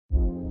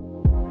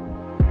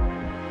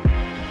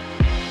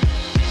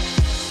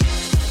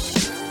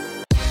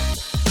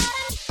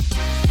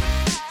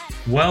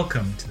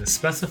Welcome to the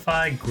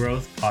Specified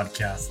Growth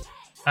Podcast.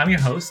 I'm your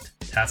host,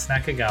 Tats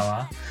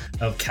Nakagawa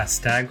of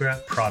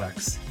Castagra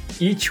Products.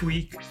 Each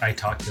week, I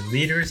talk to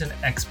leaders and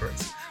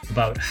experts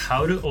about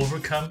how to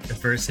overcome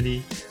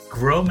adversity,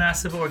 grow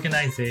massive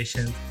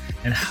organizations,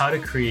 and how to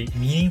create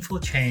meaningful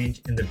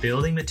change in the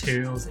building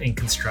materials and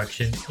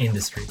construction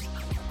industry.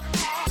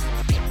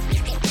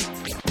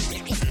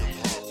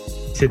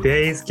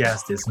 Today's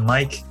guest is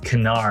Mike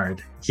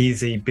Kennard.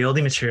 He's a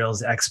building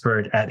materials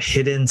expert at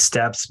Hidden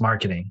Steps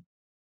Marketing.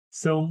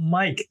 So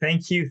Mike,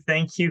 thank you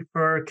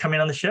for coming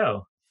on the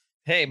show.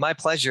 Hey, my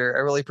pleasure.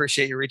 I really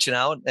appreciate you reaching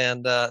out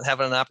and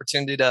having an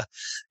opportunity to,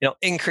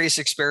 increase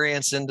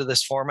experience into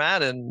this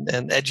format. And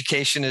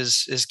education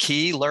is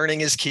key.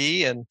 Learning is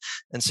key, and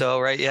so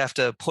right, you have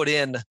to put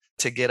in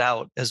to get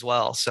out as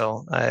well.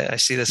 So I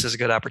see this as a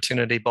good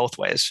opportunity both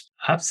ways.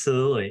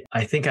 Absolutely.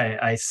 I think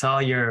I saw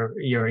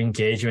your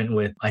engagement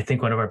with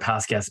one of our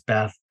past guests,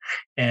 Beth.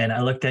 And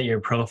I looked at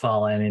your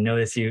profile and I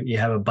noticed you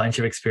have a bunch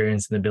of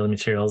experience in the building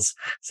materials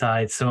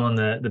side, some on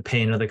the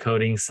paint or the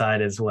coating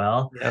side as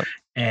well. Yep.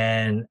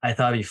 And I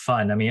thought it'd be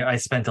fun. I mean, I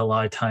spent a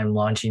lot of time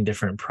launching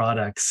different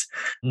products,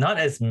 not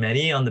as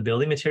many on the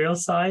building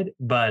materials side,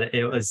 but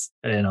it was,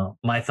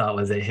 my thought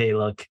was that, hey,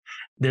 look,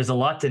 there's a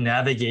lot to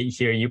navigate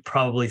here. You've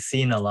probably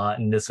seen a lot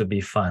and this would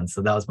be fun.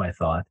 So that was my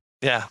thought.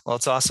 Yeah, well,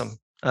 it's awesome.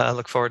 I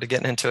look forward to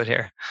getting into it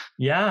here.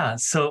 Yeah.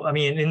 So, I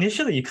mean,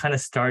 initially you kind of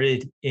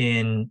started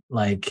in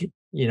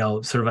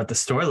sort of at the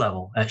store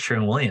level at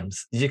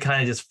Sherwin-Williams. Did you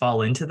kind of just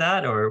fall into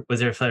that, or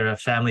was there a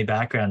family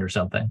background or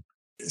something?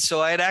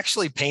 So I had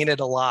actually painted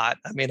a lot.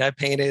 I mean, I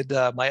painted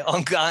my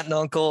aunt and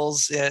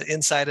uncles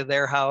inside of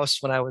their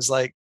house when I was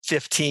like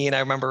 15. I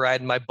remember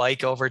riding my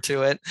bike over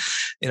to it,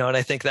 and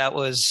I think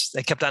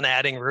they kept on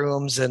adding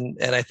rooms, and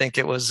I think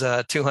it was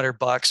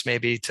 $200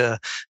 maybe to,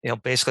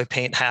 basically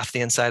paint half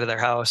the inside of their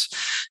house.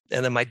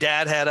 And then my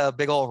dad had a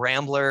big old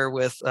Rambler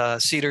with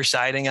cedar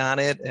siding on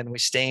it, and we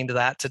stained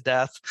that to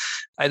death.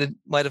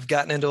 Might have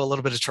gotten into a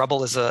little bit of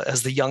trouble as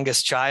the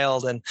youngest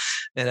child, and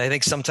I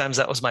think sometimes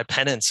that was my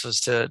penance,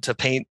 was to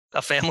paint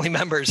a family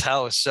member's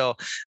house. So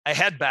I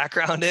had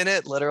background in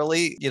it,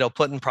 literally,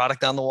 putting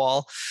product on the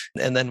wall.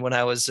 And then when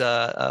I was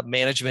a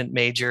management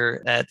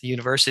major at the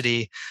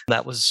university,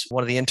 that was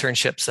one of the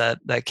internships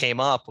that came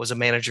up, was a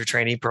manager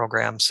trainee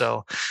program.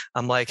 So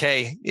I'm like,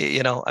 hey,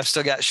 I've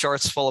still got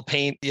shorts full of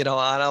paint,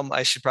 on them.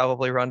 I should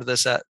probably run to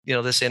this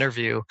this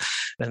interview.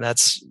 And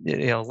that's,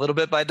 a little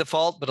bit by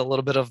default, but a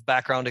little bit of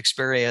background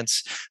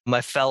experience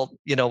I felt,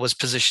 was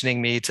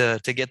positioning me to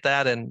get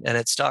that. And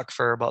it stuck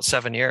for about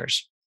 7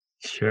 years.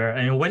 Sure.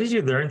 And what did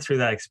you learn through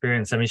that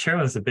experience? I mean,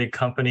 Sherwin's a big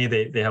company.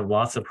 They have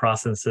lots of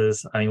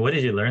processes. I mean, what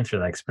did you learn through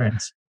that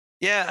experience?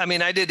 Yeah, I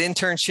mean, I did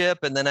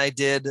internship, and then I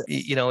did,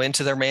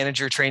 into their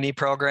manager trainee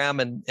program.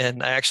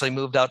 And I actually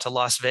moved out to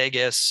Las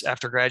Vegas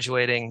after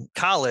graduating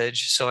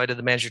college. So I did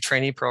the manager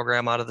trainee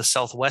program out of the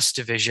Southwest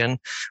division,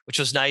 which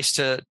was nice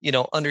to,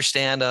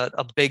 understand a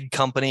big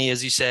company,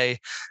 as you say,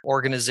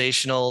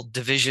 organizational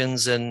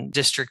divisions and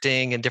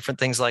districting and different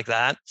things like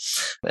that.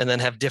 And then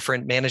have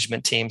different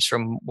management teams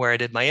from where I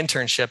did my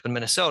internship in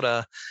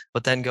Minnesota,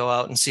 but then go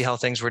out and see how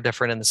things were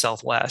different in the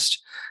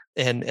Southwest.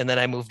 And then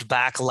I moved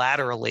back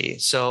laterally.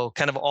 So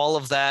kind of all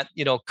of that,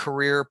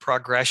 career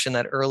progression,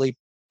 that early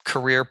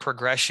career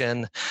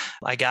progression,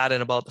 I got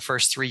in about the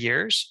first 3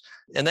 years.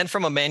 And then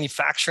from a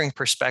manufacturing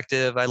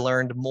perspective, I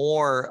learned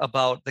more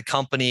about the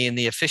company and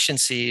the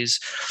efficiencies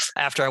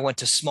after I went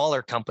to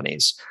smaller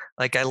companies.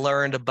 Like I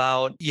learned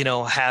about,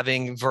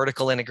 having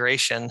vertical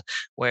integration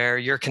where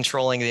you're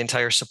controlling the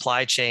entire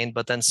supply chain,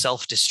 but then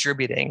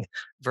self-distributing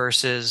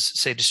versus,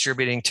 say,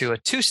 distributing to a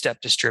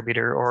 2-step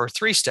distributor or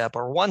 3-step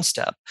or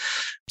 1-step.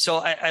 So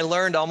I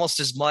learned almost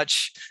as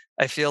much,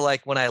 I feel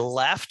like, when I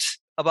left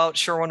about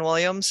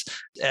Sherwin-Williams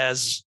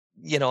as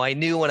I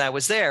knew when I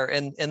was there.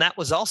 And that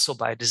was also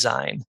by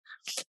design,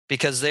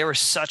 because they were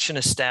such an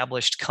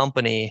established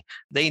company.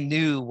 They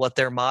knew what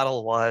their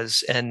model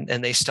was, and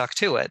they stuck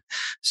to it.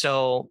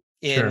 So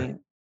in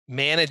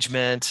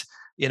management,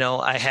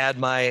 I had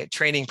my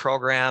training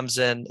programs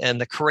and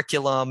the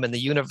curriculum and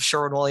the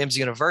Sherwin-Williams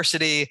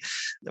University.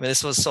 I mean,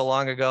 this was so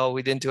long ago,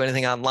 we didn't do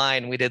anything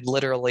online. We did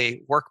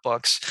literally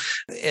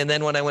workbooks. And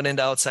then when I went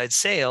into outside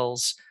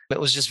sales, it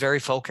was just very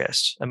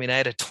focused. I mean, I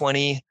had a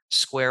 20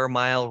 square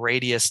mile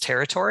radius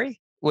territory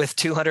with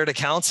 200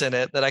 accounts in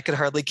it that I could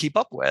hardly keep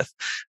up with.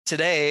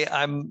 Today,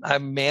 I'm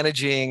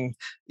managing,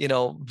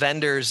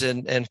 vendors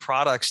and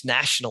products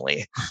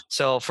nationally.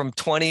 So from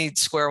 20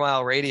 square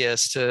mile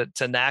radius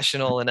to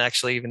national and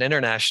actually even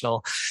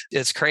international,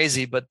 it's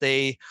crazy. But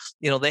they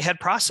had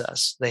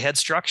process, they had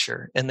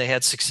structure, and they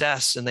had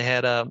success, and they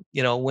had a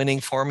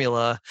winning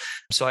formula.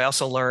 So I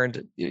also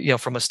learned,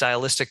 from a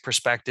stylistic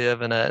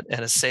perspective and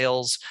a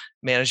sales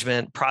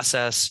management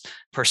process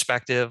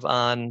perspective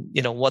on,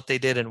 what they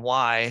did and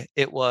why.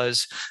 It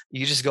was,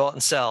 you just go out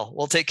and sell.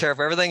 We'll take care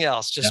of everything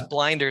else. Just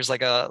blinders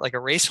like a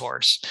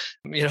racehorse,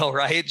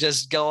 right?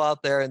 Just go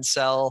out there and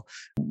sell,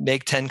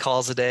 make 10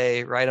 calls a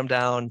day, write them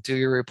down, do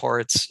your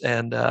reports,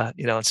 and,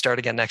 and start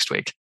again next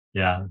week.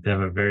 Yeah, they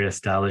have a very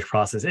established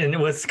process. And it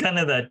was kind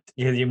of that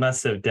you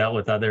must have dealt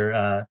with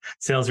other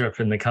sales reps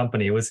in the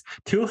company. It was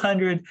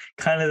 200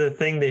 kind of the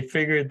thing they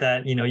figured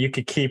that, you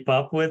could keep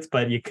up with,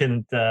 but you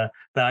couldn't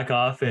back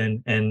off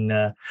and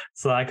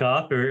slack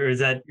off, or is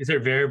there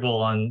variable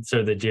on sort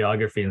of the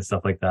geography and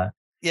stuff like that?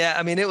 Yeah,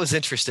 I mean, it was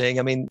interesting.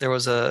 I mean, there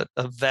was a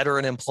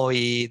veteran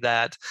employee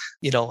that,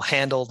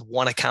 handled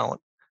one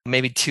account,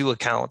 maybe two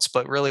accounts,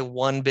 but really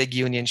one big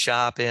union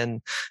shop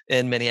in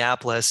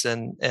Minneapolis.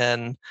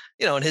 And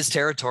his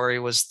territory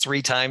was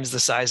three times the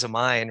size of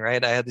mine,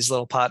 right? I had these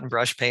little pot and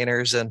brush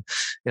painters and,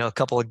 a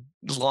couple of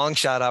long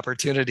shot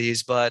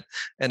opportunities.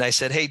 And I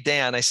said, "Hey,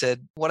 Dan," I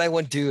said, "what I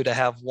would do to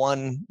have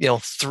one,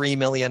 $3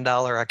 million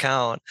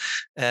account."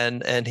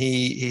 And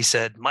he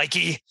said,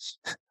 "Mikey,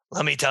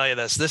 let me tell you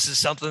this. This is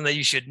something that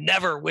you should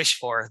never wish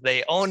for.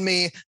 They own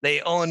me. They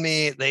own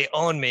me. They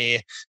own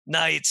me.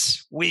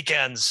 Nights,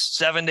 weekends,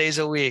 7 days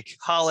a week,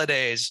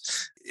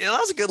 holidays." That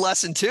was a good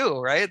lesson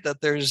too, right?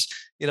 That there's,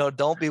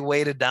 don't be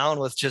weighted down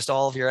with just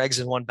all of your eggs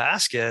in one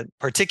basket,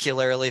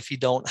 particularly if you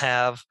don't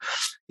have,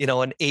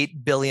 an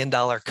 $8 billion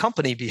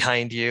company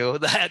behind you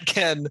that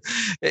can,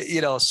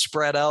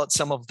 spread out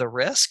some of the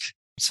risk.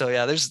 So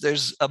yeah,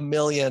 there's a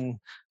million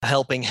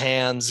helping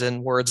hands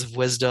and words of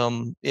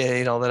wisdom,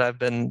 that I've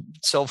been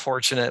so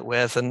fortunate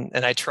with, and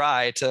I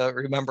try to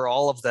remember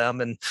all of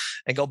them and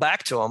go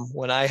back to them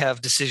when I have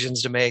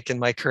decisions to make in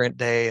my current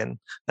day and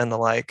the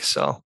like.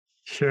 So.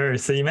 Sure.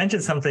 So you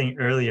mentioned something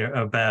earlier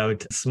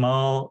about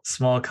small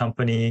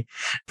company,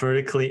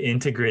 vertically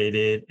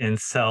integrated and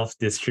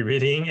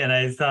self-distributing. And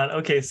I thought,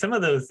 okay, some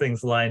of those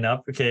things line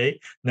up. Okay.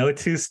 No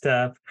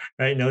two-step,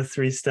 right? No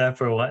three-step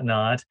or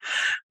whatnot.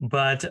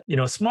 But,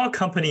 small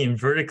company and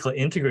vertically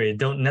integrated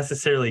don't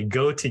necessarily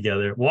go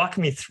together. Walk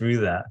me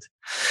through that.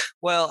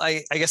 Well,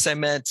 I guess I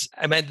meant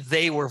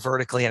they were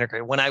vertically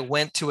integrated when I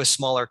went to a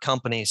smaller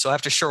company. So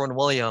after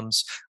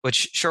Sherwin-Williams,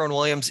 which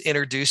Sherwin-Williams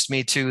introduced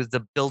me to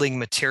the building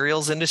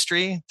materials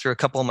industry through a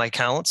couple of my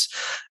accounts,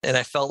 and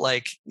I felt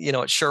like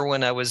at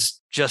Sherwin I was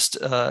just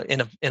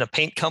in a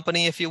paint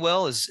company, if you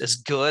will,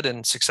 as good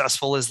and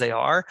successful as they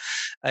are.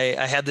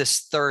 I had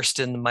this thirst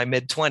in my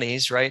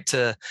mid-20s, right,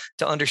 to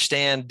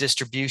understand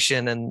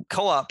distribution and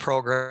co-op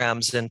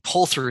programs and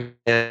pull-through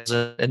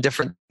and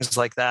different things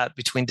like that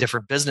between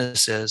different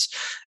businesses.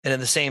 And at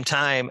the same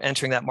time,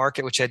 entering that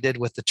market, which I did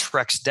with the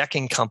Trex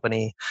Decking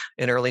Company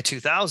in early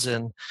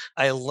 2000,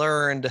 I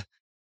learned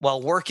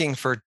while working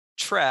for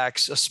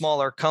Trex, a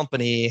smaller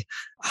company,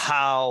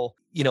 how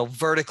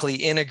vertically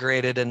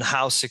integrated and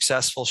how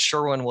successful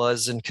Sherwin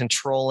was in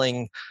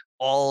controlling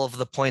all of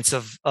the points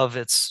of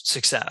its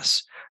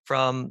success,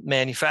 from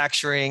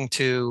manufacturing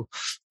to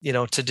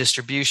to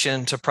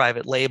distribution, to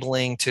private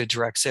labeling, to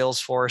direct sales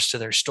force, to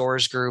their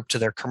stores group, to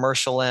their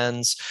commercial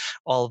ends,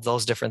 all of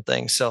those different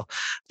things. So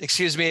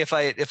excuse me if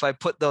I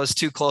put those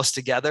too close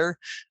together,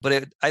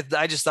 but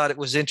I just thought it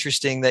was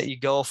interesting that you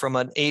go from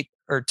an $8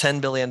 or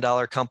 $10 billion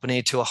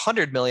company to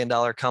 $100 million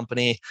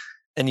company,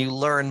 and you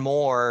learn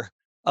more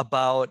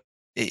about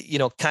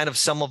kind of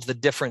some of the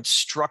different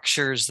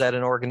structures that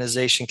an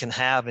organization can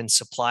have in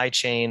supply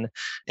chain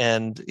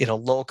and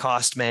low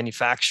cost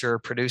manufacturer,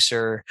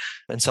 producer,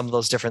 and some of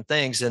those different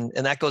things. And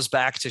that goes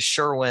back to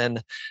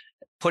Sherwin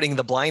putting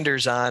the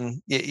blinders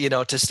on,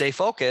 to stay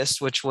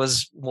focused, which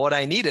was what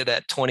I needed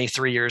at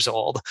 23 years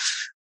old.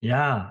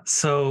 Yeah.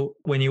 So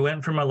when you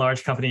went from a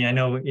large company, I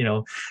know,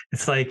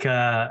 it's like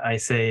I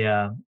say,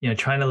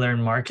 trying to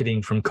learn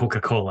marketing from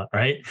Coca-Cola,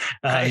 right?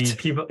 Right. I mean,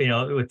 people,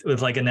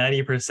 with like a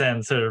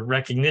 90% sort of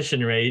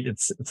recognition rate,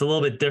 it's a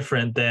little bit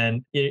different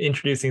than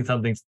introducing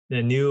something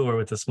new or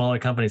with a smaller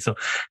company. So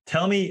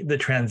tell me the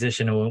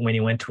transition when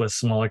you went to a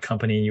smaller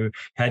company, you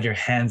had your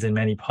hands in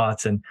many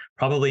pots and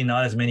probably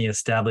not as many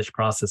established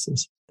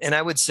processes. And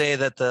I would say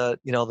that the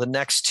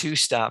next two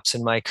stops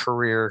in my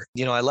career,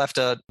 I left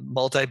a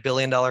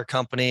multi-billion-dollar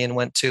company and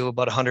went to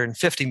about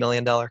 $150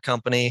 million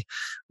company,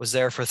 was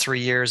there for 3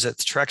 years at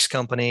the Trex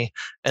company,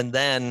 and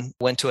then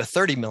went to a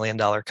 $30 million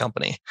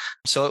company.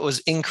 So it was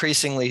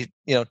increasingly,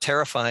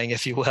 terrifying,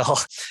 if you will,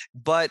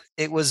 but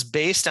it was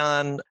based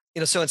on,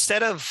 so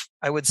instead of,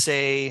 I would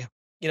say,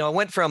 I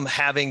went from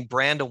having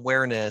brand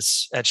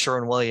awareness at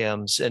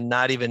Sherwin-Williams and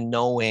not even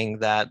knowing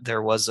that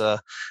there was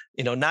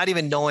not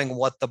even knowing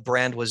what the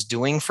brand was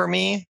doing for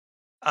me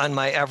on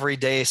my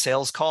everyday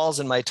sales calls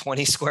in my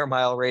 20 square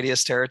mile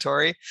radius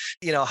territory,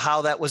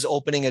 how that was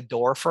opening a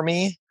door for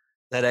me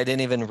that I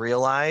didn't even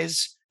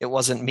realize. It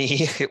wasn't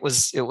me. It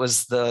was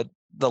the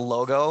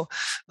logo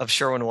of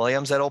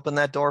Sherwin-Williams that opened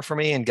that door for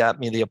me and got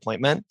me the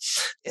appointment.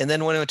 And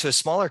then when I went to a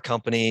smaller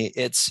company,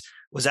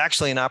 was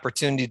actually an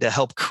opportunity to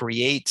help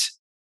create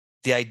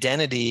the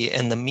identity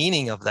and the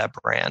meaning of that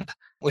brand,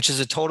 which is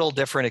a total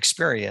different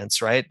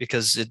experience, right?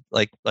 Because it,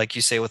 like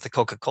you say with the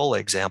Coca-Cola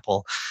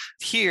example,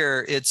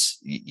 here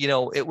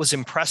it was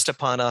impressed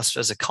upon us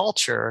as a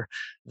culture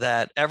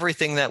that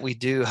everything that we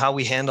do, how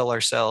we handle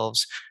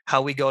ourselves,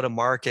 how we go to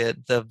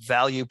market, the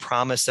value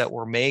promise that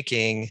we're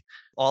making,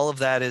 all of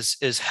that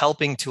is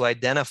helping to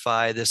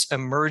identify this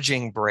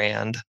emerging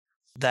brand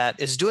that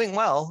is doing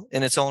well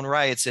in its own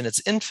rights in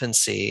its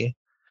infancy.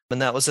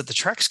 And that was at the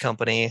Trex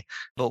company,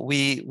 but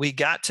we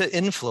got to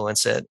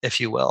influence it, if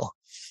you will.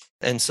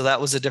 And so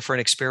that was a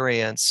different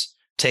experience,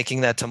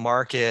 taking that to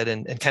market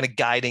and kind of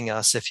guiding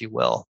us, if you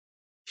will.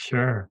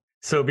 Sure.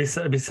 So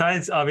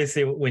besides,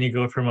 obviously, when you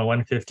go from a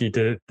 150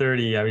 to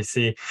 30,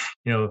 obviously,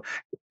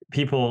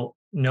 people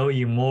know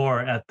you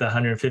more at the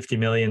 $150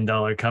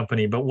 million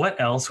company, but what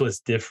else was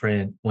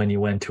different when you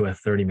went to a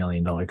 $30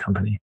 million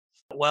company?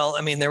 Well,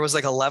 I mean, there was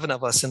like 11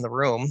 of us in the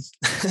room.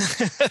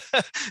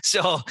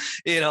 So,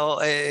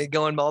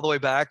 going all the way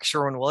back,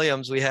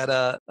 Sherwin-Williams, we had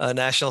a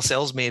national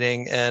sales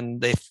meeting and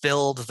they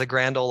filled the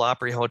Grand Ole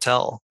Opry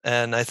Hotel.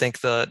 And I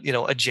think the,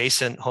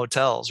 adjacent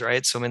hotels,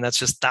 right? So, I mean, that's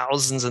just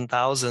thousands and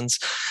thousands.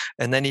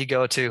 And then you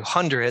go to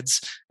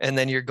hundreds, and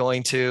then you're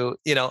going to,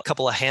 a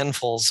couple of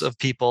handfuls of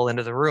people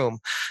into the room.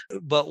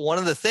 But one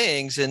of the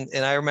things, and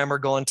I remember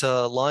going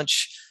to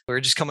lunch, we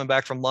were just coming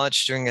back from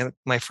lunch during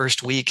my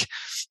first week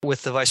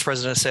with the vice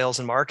president of sales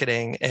and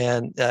marketing.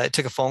 And I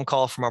took a phone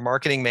call from our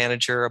marketing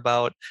manager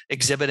about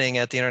exhibiting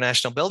at the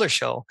International Builder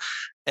Show.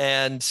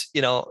 And,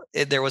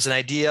 there was an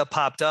idea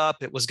popped up.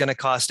 It was going to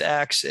cost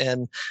X.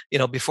 And,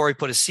 before he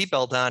put his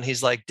seatbelt on,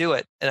 he's like, do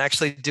it, and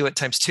actually do it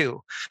times 2.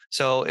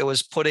 So it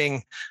was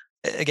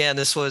again,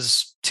 this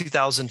was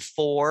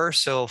 2004.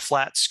 So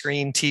flat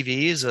screen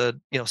TVs,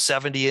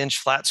 70-inch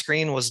flat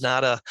screen was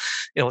not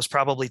it was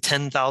probably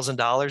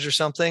 $10,000 or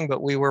something,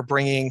 but we were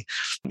bringing,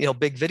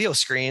 big video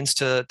screens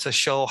to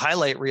show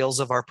highlight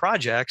reels of our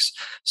projects.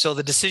 So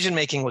the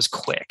decision-making was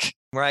quick,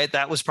 right?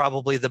 That was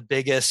probably the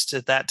biggest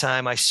at that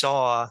time I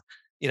saw,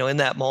 in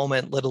that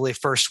moment, literally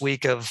first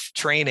week of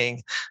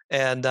training.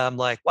 And I'm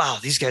like, wow,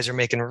 these guys are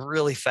making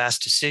really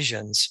fast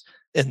decisions.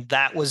 And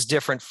that was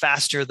different,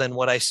 faster than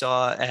what I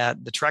saw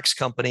at the Trex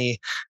company,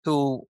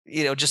 who,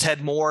 just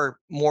had more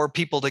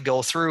people to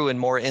go through and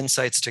more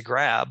insights to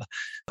grab.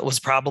 It was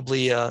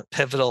probably a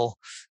pivotal,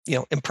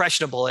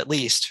 impressionable, at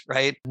least,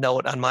 right?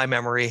 Note on my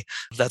memory.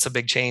 That's a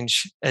big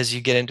change. As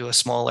you get into a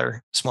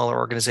smaller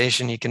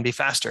organization, you can be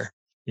faster.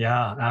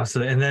 Yeah,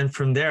 absolutely. And then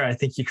from there, I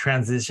think you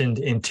transitioned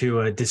into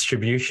a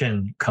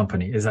distribution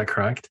company. Is that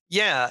correct?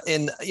 Yeah.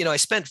 And, I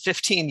spent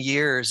 15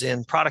 years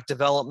in product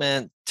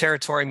development,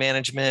 territory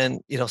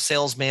management,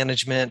 sales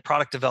management,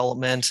 product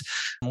development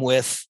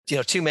with,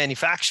 2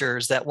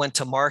 manufacturers that went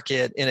to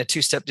market in a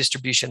 2-step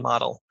distribution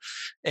model.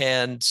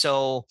 And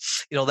so,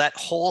 that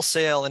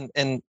wholesale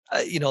and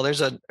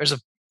there's a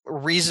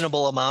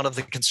reasonable amount of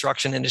the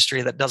construction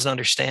industry that doesn't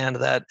understand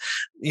that,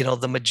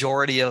 the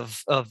majority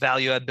of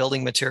value add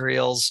building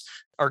materials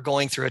are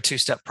going through a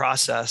 2-step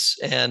process.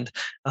 And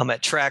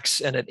at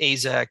Trex and at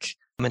AZEK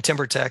and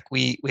TimberTech,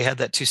 we had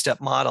that 2-step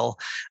model.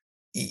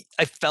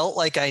 I felt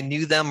like I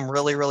knew them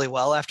really, really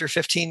well after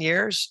 15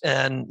 years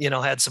and,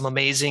 had some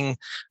amazing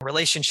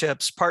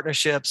relationships,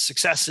 partnerships,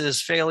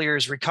 successes,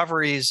 failures,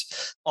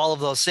 recoveries, all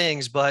of those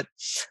things. But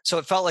so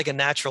it felt like a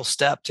natural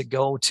step to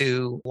go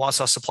to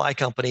Wausau Supply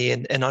Company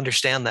and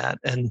understand that.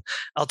 And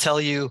I'll tell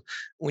you,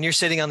 when you're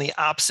sitting on the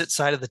opposite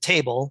side of the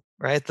table,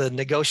 right, the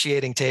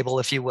negotiating table,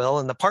 if you will,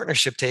 and the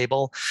partnership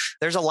table,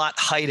 there's a lot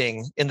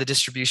hiding in the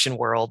distribution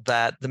world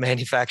that the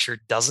manufacturer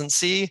doesn't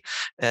see.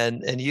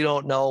 And you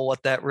don't know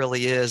what that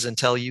really is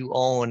until you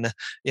own,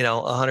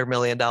 $100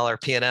 million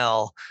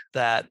P&L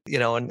that,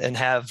 and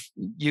have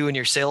you and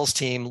your sales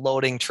team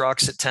loading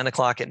trucks at 10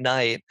 o'clock at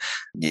night,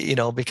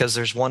 because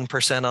there's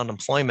 1%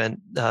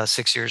 unemployment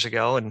 6 years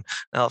ago. And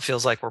now it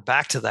feels like we're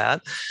back to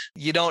that.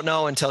 You don't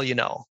know until you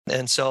know.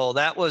 And so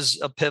that was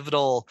a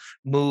pivotal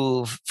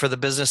move for the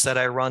business that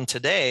I run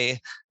today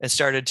and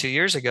started 2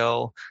 years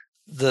ago.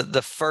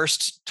 The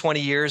first 20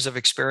 years of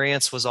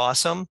experience was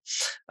awesome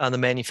on the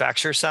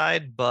manufacturer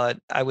side, but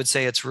I would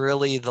say it's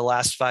really the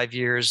last 5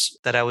 years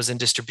that I was in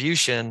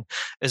distribution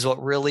is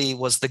what really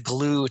was the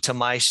glue to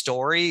my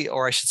story,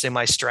 or I should say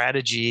my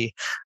strategy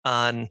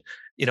on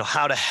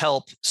how to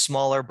help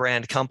smaller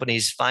brand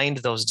companies find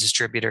those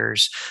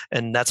distributors.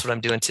 And that's what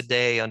I'm doing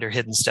today under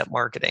Hidden Step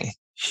Marketing.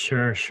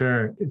 Sure.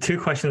 2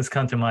 questions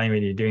come to mind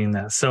when you're doing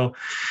that. So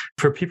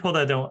for people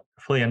that don't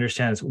fully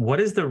understand, what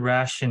is the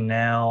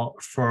rationale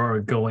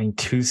for going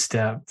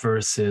 2-step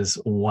versus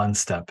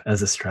 1-step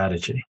as a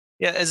strategy?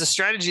 Yeah, as a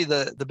strategy,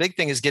 the big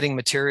thing is getting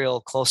material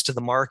close to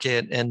the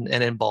market and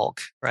in bulk,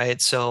 right?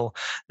 So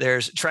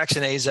there's Trex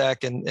and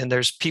AZEK, and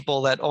there's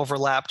people that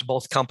overlapped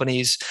both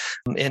companies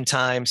in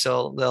time.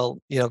 So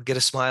they'll get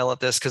a smile at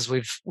this because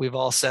we've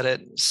all said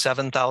it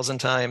 7,000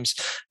 times,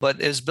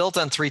 but it's built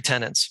on 3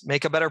 tenets: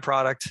 make a better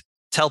product,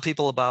 tell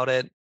people about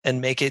it,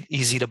 and make it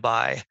easy to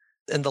buy.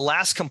 And the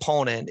last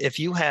component, if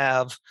you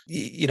have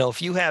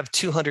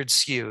 200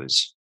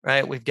 SKUs.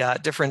 Right. We've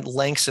got different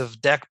lengths of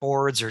deck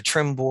boards or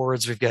trim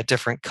boards. We've got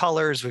different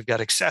colors. We've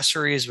got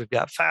accessories. We've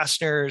got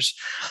fasteners,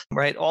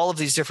 right? All of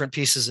these different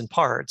pieces and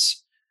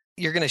parts.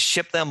 You're going to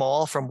ship them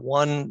all from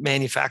one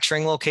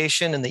manufacturing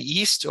location in the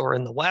East or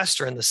in the West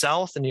or in the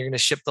South, and you're going to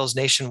ship those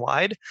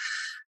nationwide.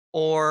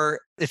 Or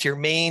if your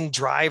main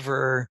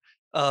driver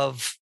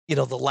of,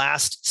 the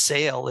last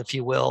sale, if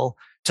you will,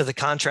 to the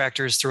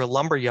contractors through a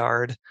lumber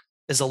yard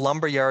is a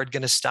lumberyard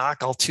going to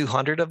stock all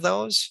 200 of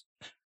those?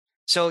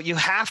 So you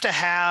have to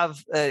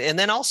have, and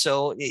then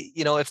also,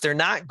 if they're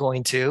not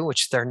going to,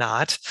 which they're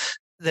not,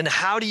 then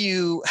how do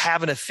you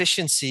have an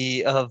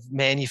efficiency of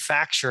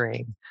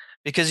manufacturing?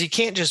 Because you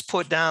can't just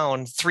put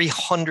down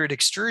 300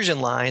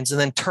 extrusion lines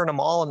and then turn them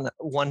all in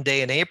one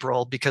day in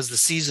April because the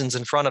season's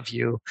in front of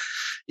you,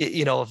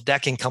 of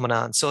decking coming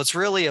on. So it's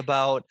really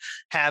about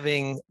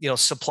having,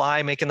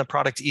 supply, making the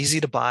product easy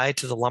to buy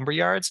to the lumber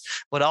yards,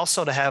 but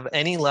also to have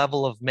any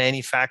level of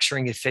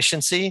manufacturing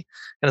efficiency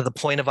and at the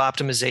point of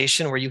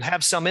optimization where you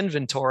have some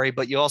inventory,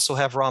 but you also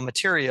have raw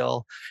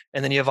material,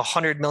 and then you have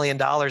 $100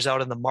 million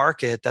out in the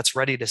market that's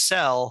ready to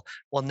sell.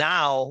 Well,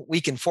 now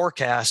we can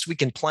forecast, we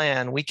can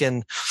plan, we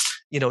can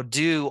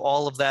do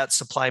all of that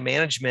supply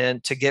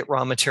management to get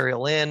raw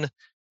material in,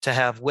 to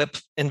have WIP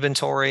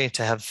inventory,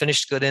 to have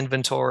finished good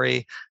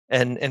inventory,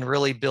 and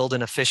really build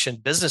an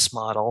efficient business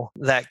model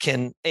that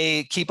can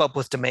keep up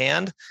with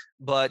demand,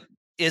 but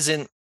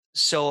isn't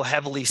so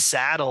heavily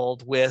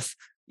saddled with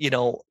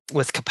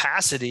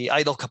capacity,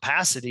 idle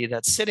capacity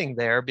that's sitting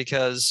there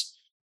because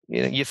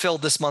you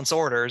filled this month's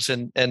orders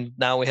and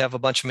now we have a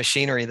bunch of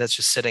machinery that's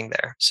just sitting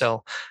there.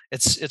 So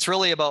it's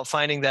really about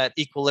finding that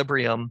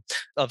equilibrium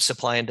of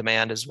supply and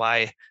demand is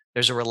why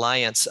there's a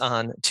reliance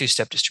on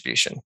two-step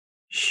distribution.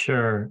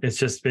 Sure. It's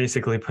just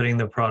basically putting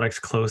the products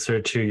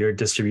closer to your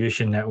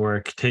distribution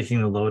network,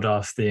 taking the load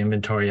off the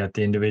inventory at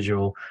the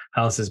individual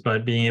houses,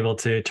 but being able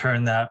to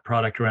turn that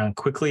product around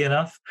quickly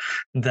enough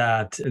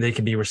that they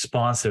can be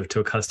responsive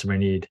to a customer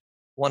need.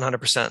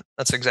 100%.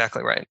 That's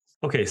exactly right.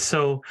 Okay,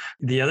 so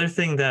the other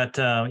thing that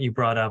you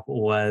brought up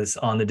was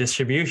on the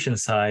distribution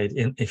side.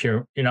 If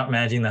you're not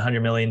managing the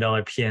 $100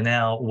 million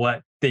P&L,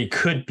 what they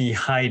could be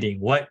hiding,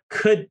 what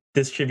could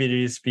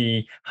distributors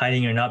be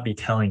hiding or not be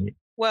telling you?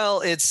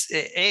 Well, it's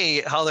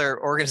how their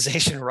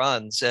organization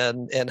runs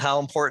and how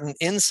important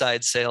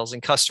inside sales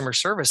and customer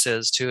service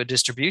is to a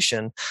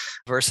distribution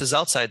versus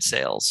outside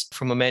sales.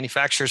 From a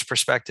manufacturer's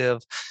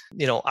perspective,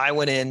 I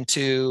went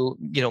into,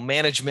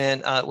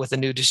 management with a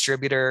new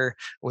distributor.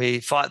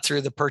 We fought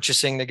through the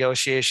purchasing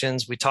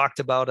negotiations. We talked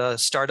about a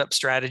startup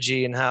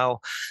strategy and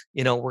how,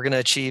 we're going to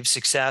achieve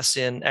success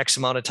in X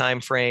amount of time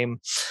frame,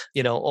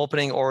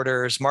 opening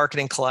orders,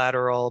 marketing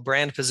collateral,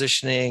 brand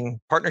positioning,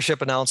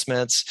 partnership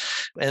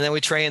announcements. And then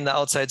we train the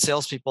outside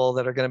salespeople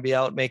that are going to be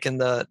out making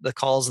the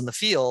calls in the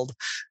field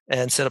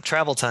and set up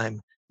travel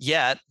time.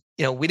 Yet,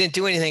 we didn't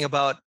do anything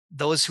about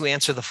those who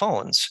answer the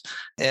phones.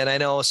 And I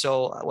know,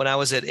 so when I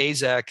was at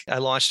AZEK, I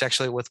launched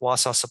actually with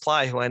Wausau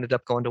Supply, who I ended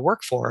up going to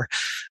work for.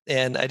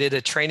 And I did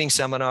a training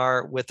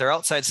seminar with their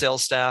outside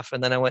sales staff.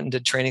 And then I went and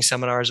did training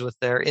seminars with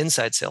their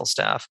inside sales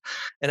staff.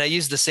 And I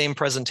used the same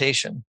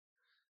presentation.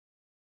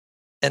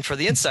 And for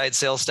the inside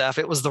sales staff,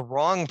 it was the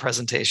wrong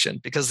presentation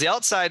because the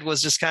outside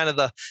was just kind of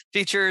the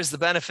features, the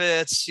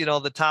benefits,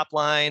 the top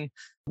line.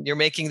 You're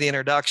making the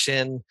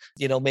introduction,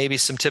 maybe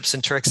some tips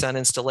and tricks on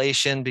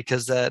installation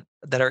because that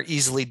are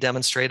easily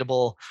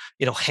demonstratable,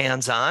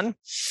 hands-on.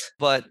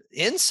 But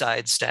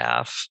inside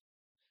staff,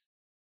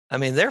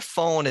 their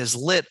phone is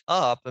lit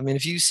up.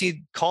 If you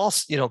see call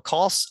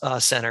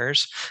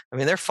centers,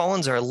 their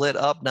phones are lit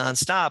up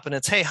nonstop. And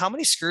it's, hey, how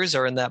many screws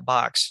are in that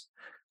box?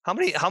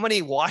 How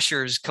many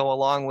washers go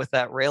along with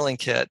that railing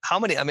kit?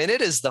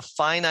 It is the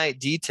finite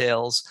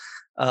details.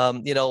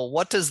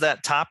 What does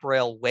that top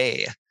rail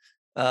weigh?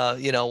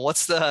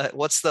 What's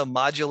the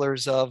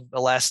modulars of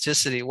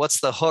elasticity?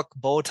 What's the hook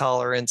bow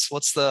tolerance?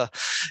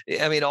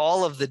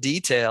 All of the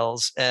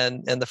details.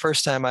 And the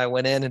first time I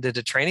went in and did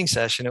a training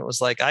session, it was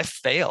like I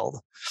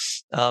failed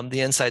the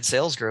inside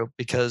sales group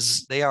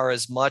because they are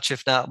as much,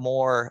 if not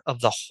more,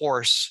 of the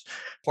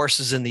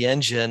horses in the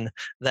engine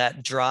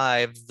that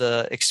drive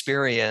the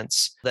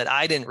experience that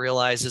I didn't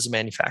realize as a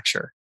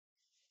manufacturer.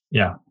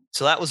 Yeah.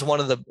 So that was one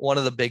of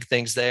the big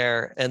things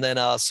there. And then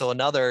also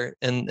another,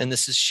 and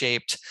this is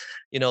shaped,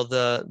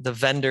 the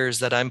vendors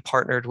that I'm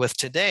partnered with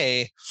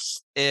today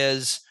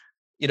is,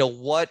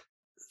 what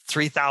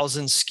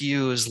 3,000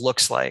 SKUs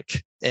looks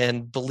like,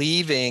 and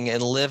believing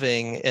and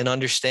living and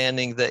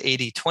understanding the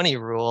 80-20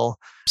 rule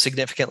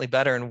significantly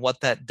better and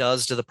what that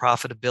does to the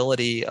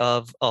profitability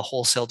of a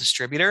wholesale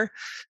distributor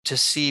to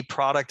see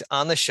product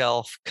on the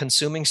shelf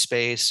consuming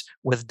space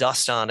with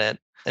dust on it.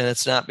 And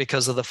it's not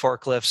because of the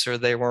forklifts or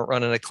they weren't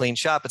running a clean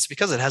shop. It's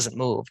because it hasn't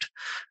moved.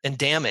 And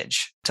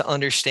damage, to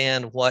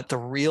understand what the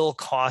real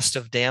cost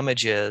of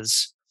damage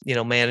is,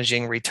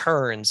 managing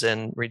returns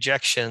and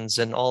rejections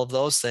and all of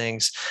those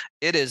things.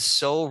 It is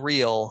so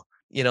real,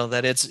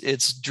 that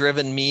it's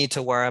driven me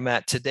to where I'm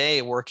at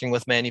today, working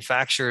with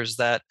manufacturers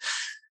that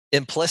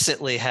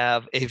implicitly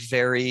have a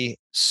very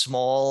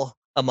small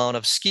amount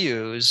of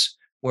SKUs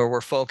where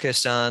we're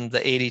focused on the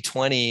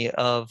 80-20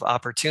 of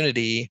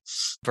opportunity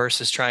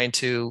versus trying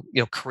to,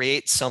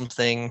 create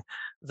something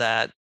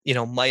that,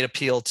 might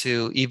appeal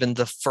to even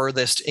the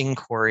furthest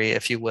inquiry,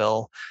 if you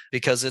will,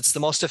 because it's the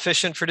most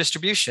efficient for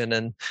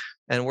distribution.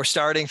 And we're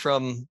starting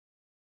from,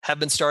 have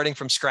been starting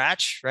from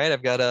scratch, right?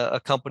 I've got a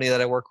company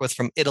that I work with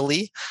from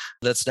Italy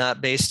that's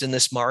not based in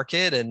this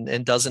market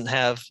and doesn't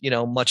have,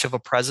 much of a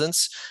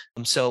presence.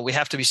 So we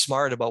have to be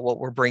smart about what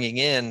we're bringing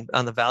in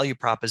on the value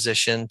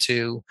proposition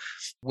to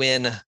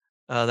win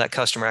that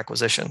customer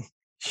acquisition.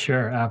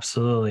 Sure,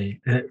 absolutely.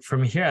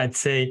 From here, I'd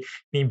say,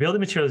 building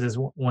materials is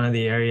one of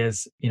the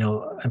areas,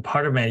 and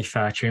part of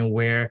manufacturing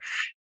where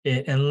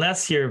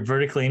unless you're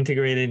vertically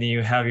integrated and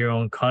you have your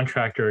own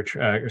contractor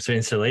or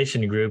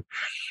installation group,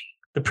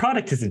 the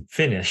product isn't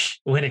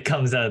finished when it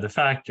comes out of the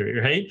factory,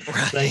 right?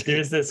 Like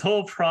there's this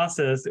whole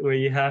process where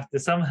you have to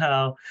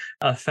somehow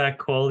affect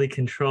quality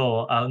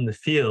control out in the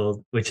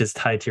field, which is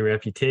tied to your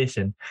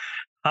reputation.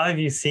 How have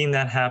you seen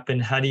that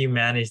happen? How do you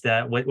manage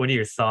that? What are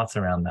your thoughts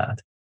around that?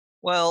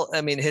 Well, I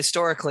mean,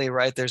 historically,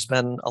 right, there's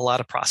been a lot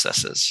of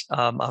processes,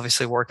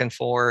 obviously working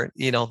for,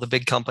 the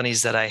big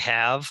companies that I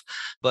have.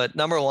 But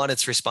number one,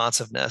 it's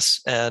responsiveness.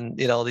 And,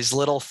 these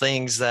little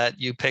things that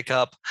you pick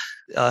up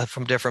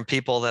from different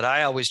people that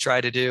I always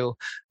try to do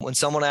when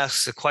someone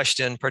asks a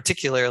question,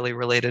 particularly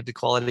related to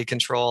quality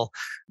control,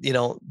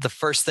 the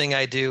first thing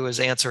I do is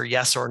answer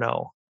yes or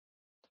no,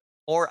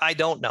 or I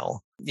don't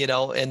know.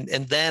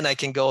 And then I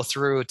can go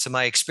through to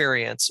my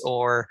experience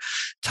or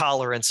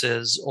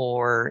tolerances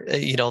or,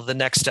 the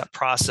next step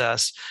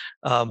process.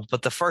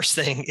 But the first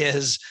thing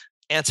is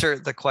answer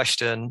the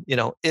question,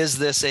 is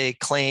this a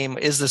claim?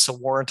 Is this a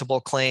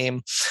warrantable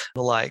claim?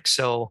 The like.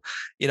 So,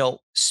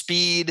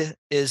 speed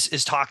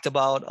is talked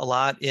about a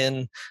lot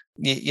in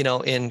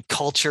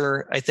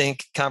culture, I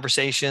think,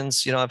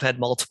 conversations. I've had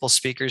multiple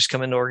speakers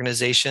come into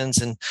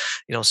organizations and,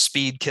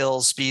 speed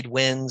kills, speed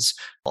wins,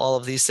 all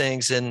of these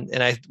things. And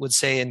I would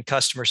say in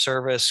customer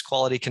service,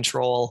 quality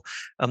control,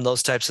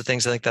 those types of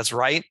things, I think that's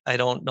right. I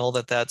don't know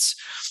that that's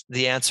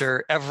the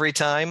answer every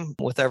time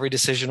with every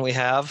decision we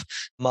have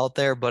out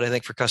there, but I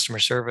think for customer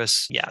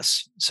service,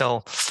 yes.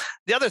 So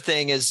the other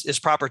thing is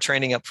proper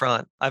training up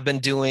front. I've been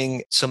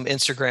doing some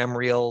Instagram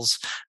reels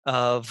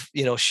of,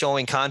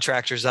 showing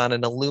contractors on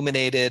an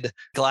illuminated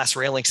glass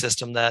railing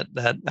system that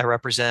I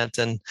represent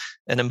and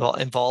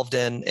involved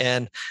in.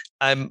 And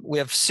we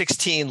have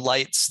 16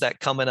 lights that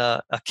come in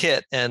a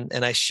kit, and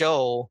I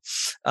show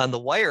on the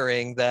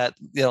wiring that,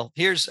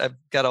 I've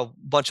got a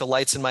bunch of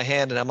lights in my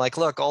hand, and I'm like,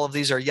 look, all of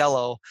these are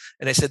yellow.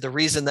 And I said, the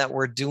reason that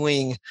we're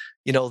doing,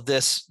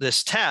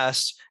 this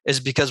test is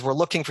because we're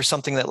looking for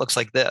something that looks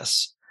like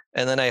this.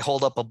 And then I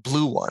hold up a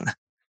blue one.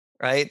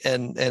 Right.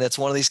 And it's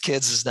one of these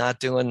kids is not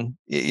doing,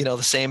 the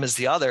same as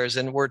the others.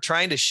 And we're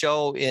trying to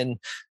show in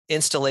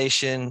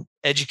installation,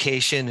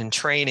 education, and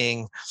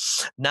training,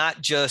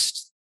 not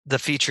just the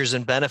features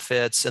and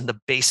benefits and the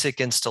basic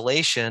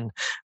installation,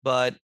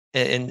 but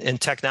in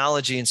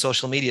technology and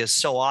social media is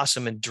so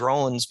awesome, and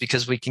drones,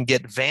 because we can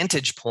get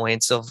vantage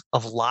points of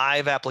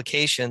live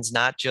applications,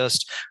 not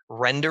just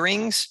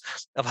renderings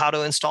of how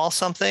to install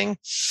something,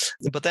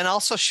 but then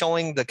also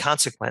showing the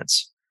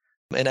consequence.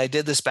 And I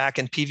did this back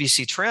in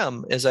PVC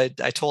trim, as I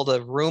told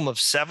a room of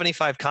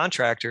 75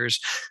 contractors,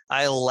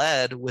 I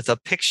led with a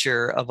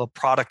picture of a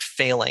product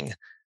failing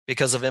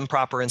because of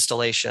improper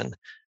installation.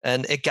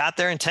 And it got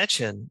their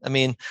attention. I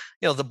mean,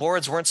 the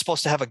boards weren't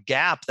supposed to have a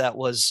gap that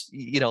was,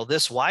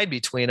 this wide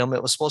between them.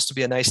 It was supposed to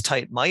be a nice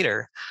tight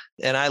miter.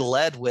 And I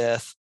led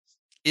with,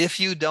 if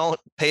you don't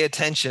pay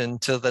attention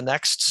to the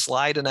next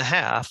slide and a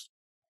half,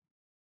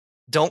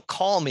 don't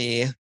call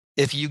me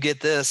if you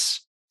get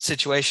this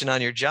situation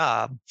on your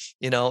job,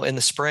 in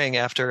the spring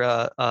after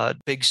a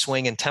big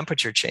swing in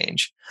temperature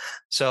change.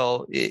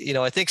 So,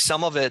 I think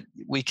some of it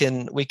we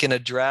can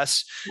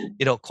address,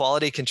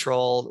 quality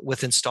control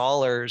with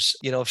installers,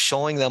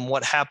 showing them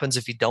what happens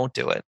if you don't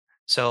do it.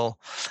 So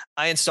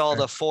I installed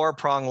a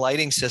 4-prong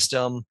lighting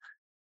system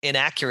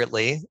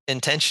inaccurately,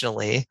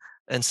 intentionally,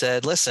 and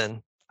said,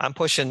 listen, I'm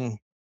pushing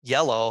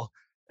yellow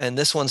and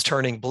this one's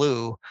turning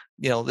blue.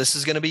 This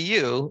is going to be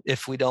you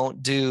if we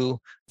don't do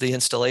the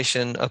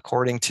installation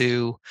according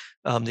to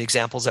the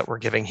examples that we're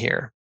giving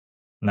here.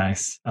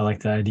 Nice. I like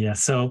that idea.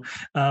 So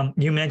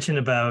you mentioned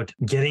about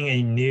getting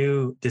a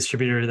new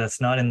distributor that's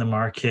not in the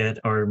market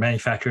or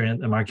manufacturer in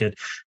the market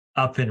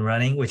up and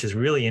running, which is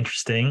really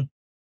interesting.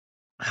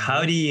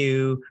 How do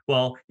you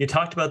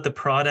talked about the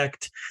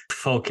product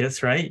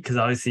focus, right? Because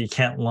obviously you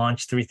can't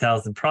launch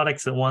 3,000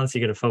 products at once.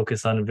 You got to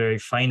focus on a very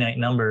finite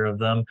number of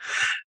them.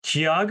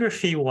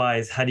 Geography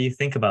wise, how do you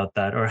think about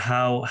that? Or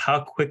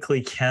how quickly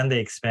can they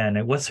expand?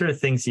 And what sort of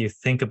things do you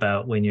think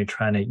about when you're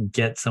trying to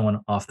get someone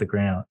off the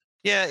ground?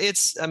 Yeah,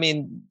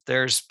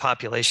 there's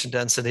population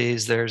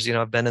densities.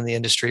 I've been in the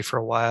industry for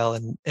a while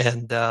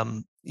and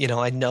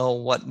I know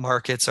what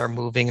markets are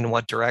moving in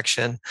what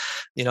direction.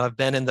 I've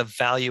been in the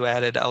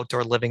value-added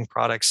outdoor living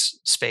products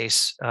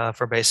space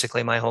for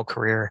basically my whole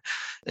career.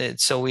 And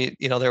so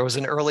there was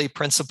an early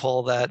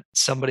principle that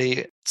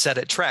somebody said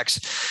at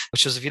Trex,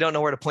 which is if you don't know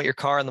where to point your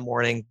car in the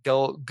morning,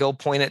 go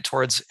point it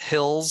towards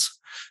hills,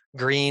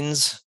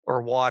 greens,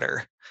 or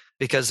water,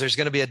 because there's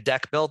going to be a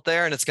deck built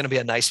there and it's going to be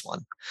a nice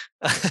one.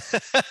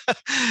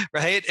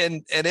 Right.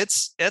 And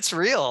it's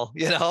real,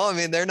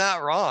 they're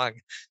not wrong.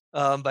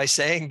 by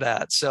saying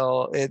that.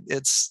 So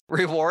it's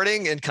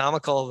rewarding and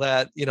comical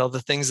that,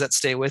 the things that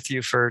stay with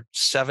you for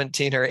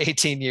 17 or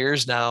 18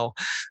 years now,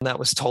 and that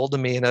was told to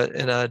me in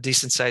a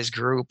decent sized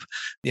group,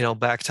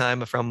 back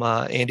time from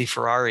Andy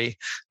Ferrari,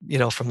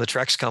 from the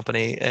Trex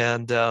company.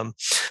 And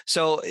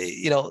so,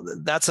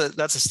 that's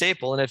a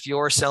staple. And if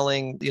you're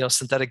selling,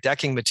 synthetic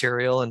decking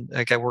material, and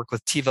like I work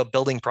with Tiva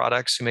Building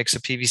Products, who makes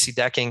a PVC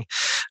decking,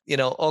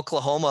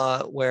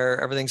 Oklahoma, where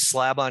everything's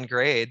slab on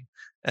grade,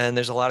 and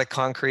there's a lot of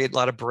concrete, a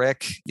lot of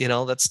brick,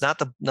 that's not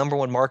the number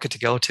one market to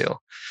go to.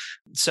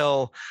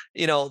 So,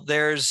 I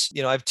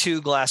have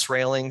 2 glass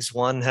railings.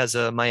 One has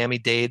a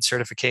Miami-Dade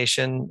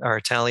certification, our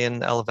Italian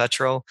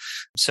Elevetro.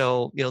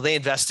 So, they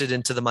invested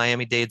into the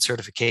Miami-Dade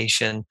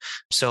certification.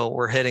 So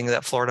we're hitting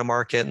that Florida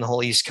market and the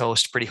whole East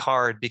Coast pretty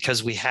hard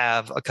because we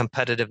have a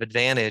competitive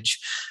advantage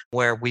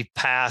where we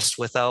passed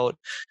without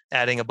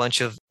adding a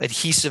bunch of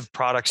adhesive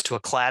products to a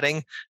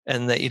cladding,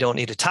 and that you don't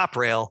need a top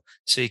rail.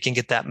 So you can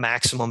get that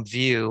maximum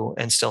view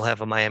and still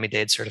have a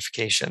Miami-Dade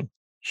certification.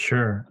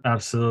 Sure,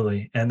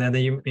 absolutely. And then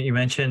you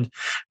mentioned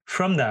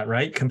from that,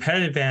 right?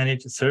 Competitive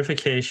advantage,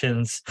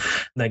 certifications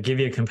that give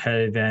you a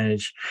competitive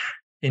advantage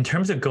in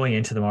terms of going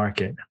into the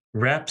market.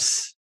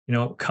 Reps,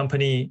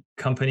 company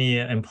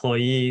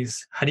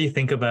employees. How do you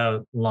think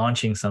about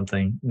launching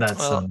something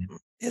that's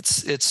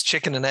it's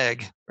chicken and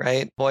egg,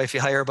 right? Boy, if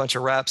you hire a bunch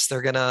of reps,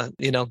 they're gonna,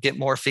 get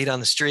more feet on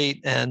the street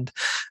and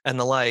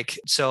the like.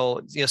 So,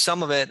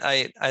 some of it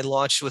I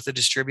launched with a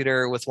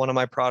distributor with one of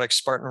my products,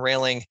 Spartan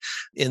Railing,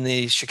 in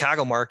the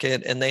Chicago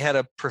market, and they had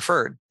a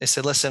preferred. They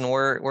said, "Listen,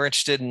 we're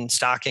interested in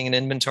stocking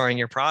and inventorying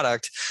your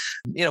product,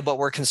 but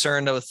we're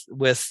concerned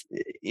with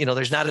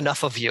there's not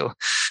enough of you,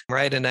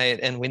 right?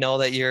 And we know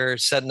that you're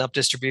setting up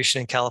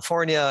distribution in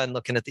California and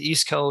looking at the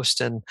East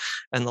Coast and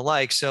the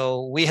like.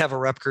 So we have a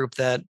rep group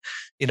that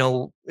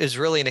is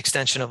really an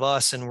extension of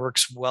us and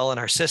works well in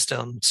our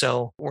system.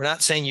 So we're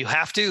not saying you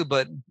have to,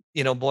 but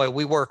boy,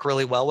 we work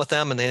really well with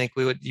them, and they think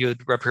you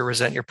would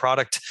represent your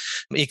product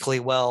equally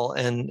well.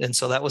 And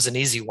so that was an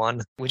easy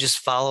one. We just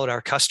followed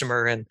our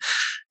customer. And,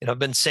 I've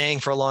been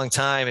saying for a long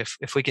time,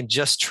 if we can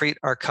just treat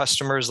our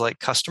customers like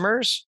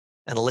customers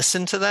and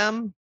listen to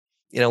them,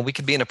 we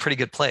could be in a pretty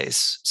good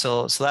place.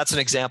 So that's an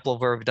example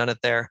of where we've done it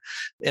there.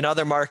 In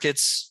other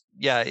markets,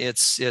 yeah,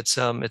 it's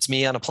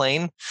me on a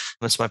plane.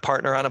 It's my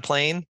partner on a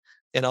plane,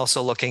 and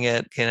also looking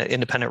at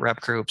independent rep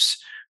groups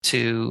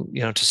to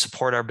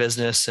support our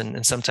business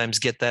and sometimes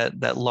get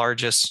that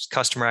largest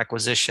customer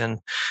acquisition.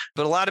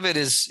 But a lot of it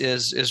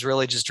is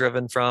really just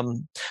driven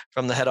from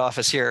the head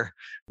office here.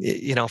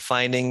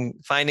 Finding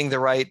the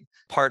right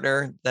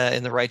partner that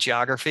in the right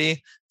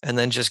geography, and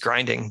then just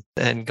grinding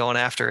and going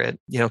after it,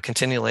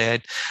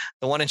 continually.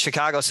 The one in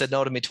Chicago said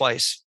no to me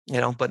twice,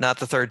 but not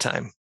the third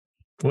time.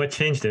 What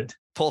changed it?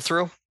 Pull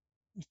through.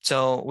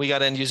 So we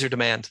got end user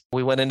demand.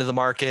 We went into the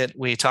market.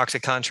 We talked to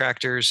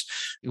contractors.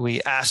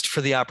 We asked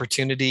for the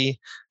opportunity,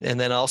 and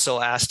then also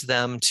asked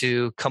them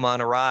to come on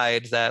a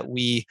ride that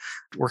we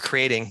were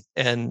creating.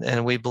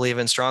 And we believe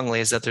in strongly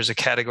is that there's a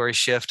category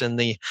shift in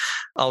the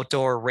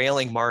outdoor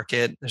railing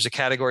market. There's a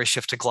category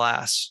shift to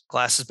glass.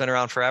 Glass has been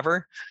around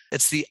forever.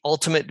 It's the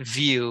ultimate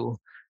view.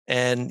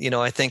 And,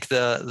 I think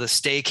the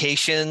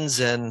staycations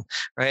and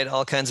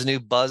all kinds of new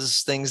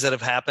buzz things that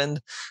have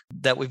happened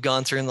that we've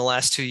gone through in the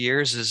last 2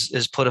 years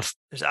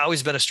there's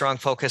always been a strong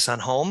focus on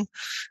home,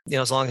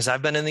 as long as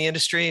I've been in the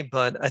industry,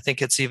 but I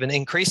think it's even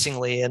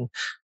increasingly. And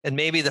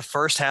maybe the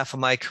first half of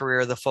my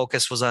career, the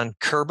focus was on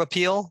curb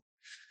appeal.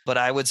 But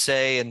I would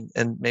say,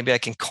 and maybe I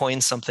can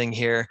coin something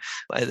here,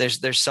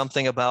 there's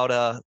something about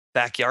a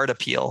backyard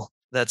appeal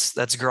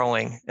that's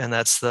growing, and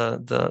that's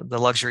the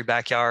luxury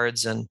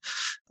backyards and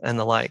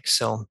the like.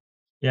 So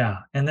yeah.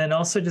 And then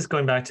also just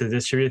going back to the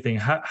distributor thing,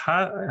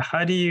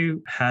 how do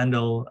you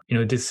handle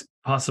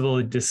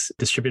possible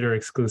distributor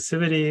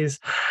exclusivities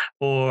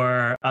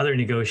or other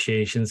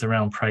negotiations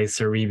around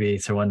price or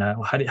rebates or whatnot?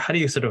 How do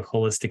you sort of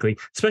holistically,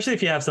 especially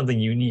if you have something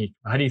unique,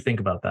 how do you think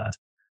about that?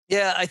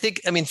 Yeah,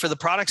 for the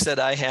products that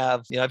I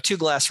have, I have 2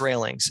 glass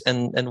railings,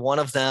 and one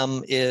of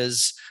them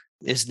is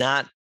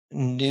not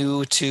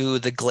new to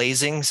the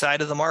glazing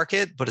side of the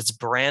market, but it's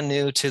brand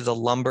new to the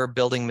lumber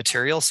building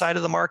material side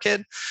of the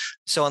market.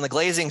 So on the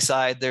glazing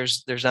side,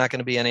 there's not going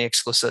to be any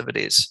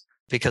exclusivities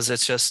because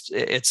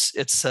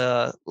it's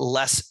a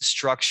less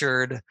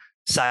structured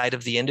side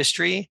of the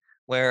industry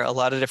where a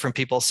lot of different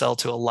people sell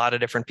to a lot of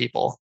different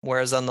people.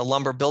 Whereas on the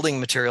lumber building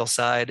material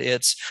side,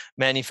 it's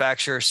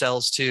manufacturer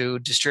sells to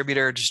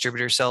distributor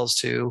sells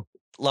to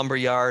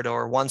lumberyard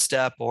or one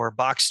step or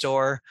box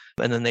store,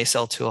 and then they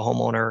sell to a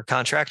homeowner or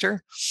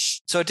contractor.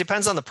 So it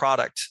depends on the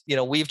product.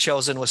 We've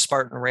chosen with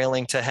Spartan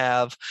Railing to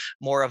have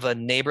more of a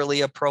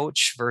neighborly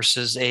approach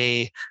versus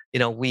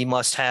we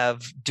must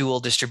have dual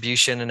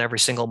distribution in every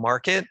single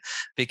market,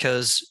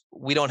 because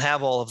we don't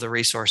have all of the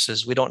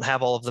resources. We don't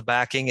have all of the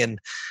backing. And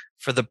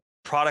for the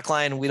product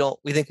line, we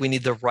think we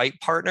need the right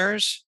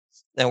partners,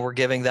 and we're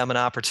giving them an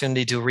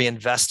opportunity to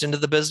reinvest into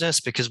the business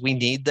because we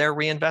need their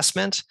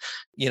reinvestment,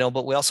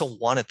 but we also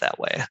want it that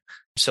way.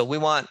 So we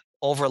want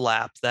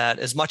overlap that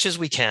as much as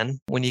we can.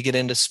 When you get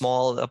into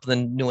small up in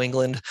the New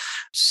England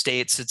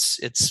states,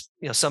 it's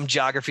some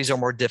geographies are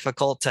more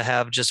difficult to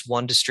have just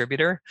one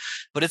distributor,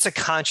 but it's a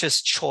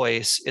conscious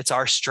choice. It's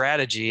our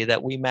strategy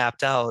that we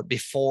mapped out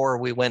before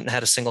we went and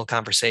had a single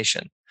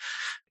conversation.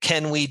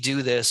 Can we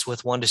do this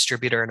with one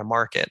distributor in a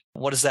market?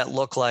 What does that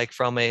look like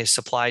from a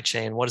supply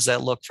chain? What does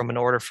that look from an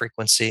order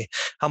frequency?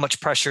 How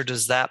much pressure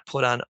does that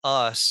put on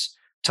us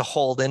to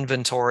hold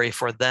inventory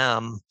for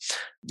them?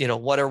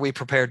 What are we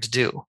prepared to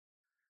do?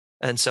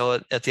 And so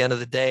at the end of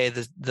the day,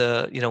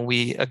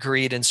 we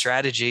agreed in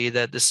strategy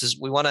that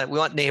we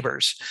want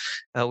neighbors.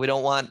 We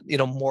don't want,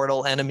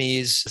 mortal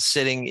enemies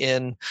sitting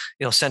in,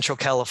 Central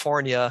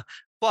California.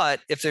 But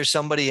if there's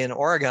somebody in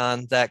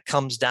Oregon that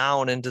comes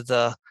down into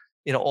the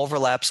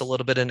overlaps a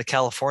little bit into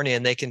California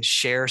and they can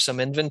share some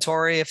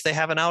inventory if they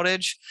have an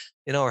outage,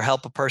 or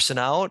help a person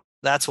out,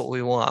 that's what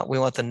we want. We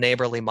want the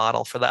neighborly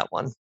model for that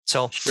one.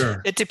 So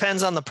sure. It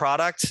depends on the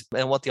product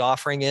and what the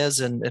offering is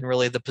and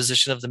really the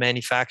position of the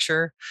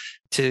manufacturer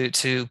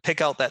to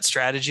pick out that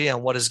strategy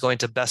on what is going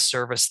to best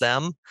service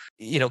them,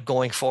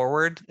 going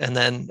forward, and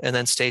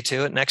then stay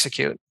to it and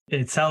execute.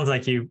 It sounds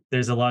like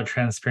there's a lot of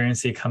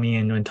transparency coming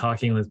in when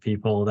talking with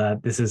people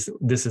that this is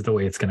the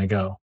way it's going to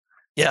go.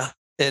 Yeah.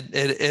 It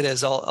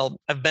is.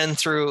 I've been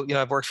through,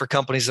 I've worked for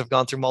companies that have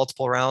gone through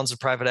multiple rounds of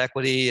private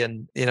equity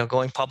and,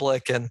 going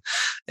public and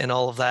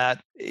all of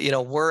that.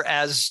 We're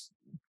as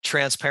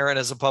transparent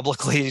as a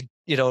publicly,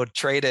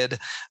 traded,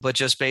 but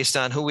just based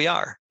on who we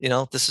are.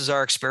 This is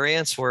our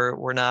experience. We're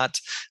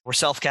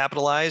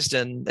self-capitalized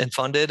and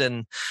funded.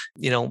 And,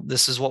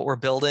 this is what we're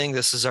building.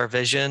 This is our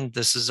vision.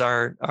 This is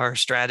our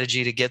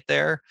strategy to get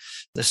there.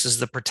 This is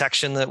the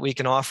protection that we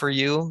can offer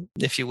you,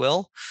 if you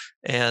will.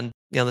 And,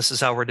 this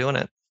is how we're doing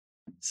it.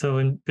 So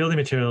in building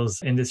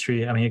materials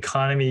industry,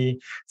 economy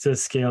of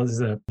scale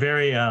is a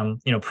very,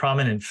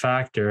 prominent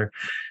factor.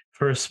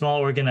 For a small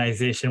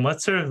organization,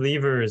 what sort of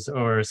levers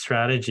or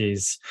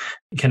strategies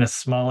can a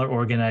smaller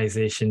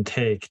organization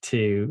take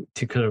to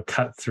kind of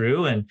cut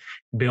through and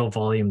build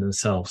volume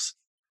themselves?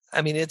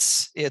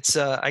 It's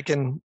I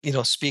can,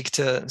 speak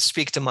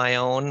to my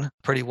own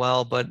pretty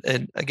well, but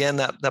again,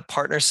 that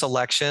partner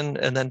selection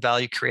and then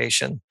value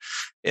creation.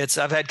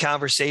 I've had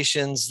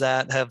conversations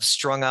that have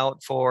strung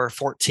out for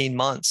 14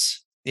 months,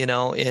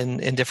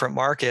 in different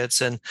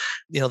markets. And,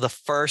 the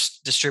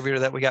first distributor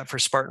that we got for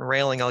Spartan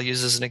Railing, I'll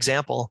use as an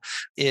example,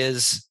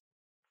 is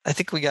I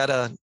think we got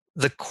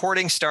the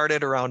courting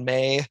started around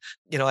May.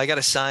 I got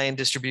a signed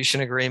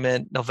distribution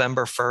agreement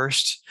November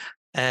 1st.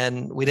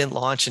 And we didn't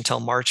launch until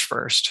March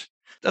 1st.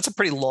 That's a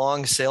pretty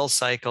long sales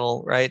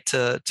cycle, right,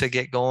 to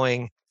get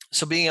going.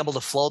 So being able to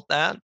float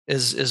that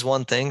is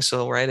one thing.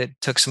 So, right, it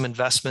took some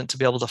investment to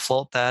be able to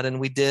float that. And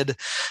we did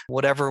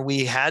whatever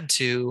we had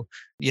to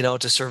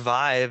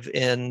survive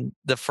in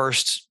the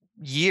first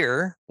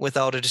year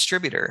without a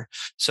distributor.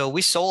 So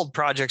we sold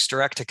projects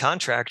direct to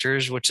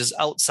contractors, which is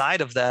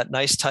outside of that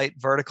nice, tight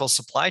vertical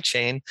supply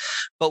chain.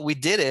 But we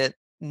did it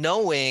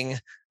knowing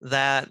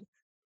that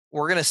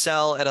we're going to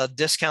sell at a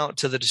discount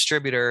to the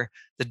distributor.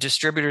 The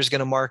distributor is going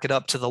to mark it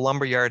up to the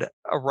lumberyard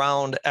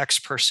around X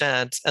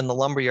percent, and the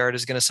lumberyard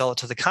is going to sell it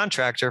to the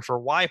contractor for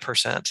Y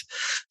percent.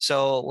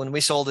 So when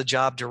we sold a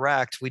job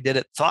direct, we did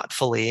it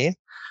thoughtfully.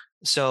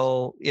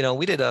 So,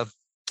 we did a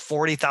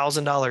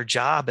 $40,000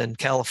 job in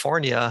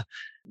California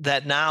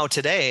that now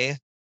today,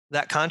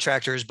 that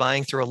contractor is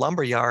buying through a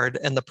lumberyard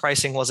and the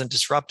pricing wasn't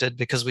disrupted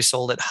because we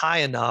sold it high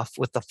enough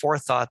with the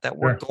forethought that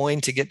we're going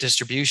to get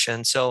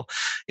distribution. So,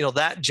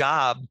 that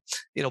job,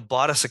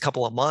 bought us a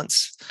couple of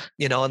months,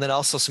 and then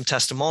also some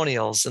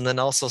testimonials and then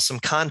also some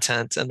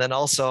content. And then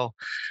also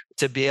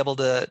to be able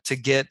to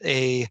get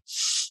an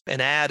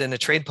ad in a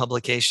trade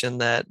publication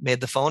that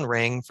made the phone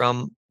ring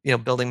from,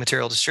 building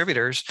material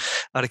distributors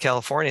out of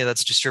California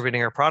that's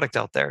distributing our product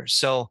out there.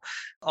 So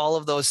all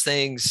of those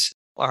things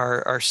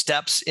are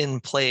steps in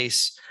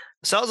place.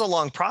 So that was a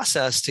long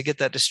process to get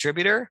that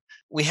distributor.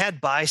 We had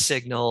buy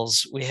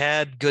signals. We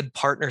had good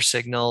partner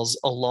signals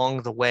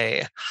along the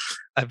way.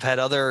 I've had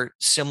other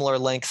similar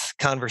length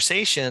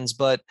conversations,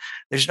 but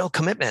there's no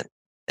commitment.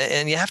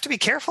 And you have to be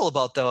careful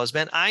about those,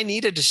 man. I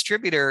need a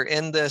distributor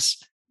in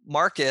this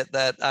market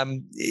that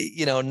I'm,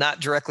 not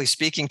directly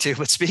speaking to,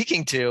 but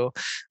speaking to.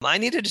 I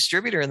need a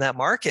distributor in that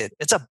market.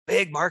 It's a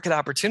big market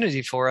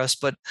opportunity for us,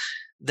 but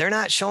they're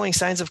not showing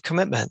signs of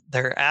commitment.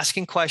 They're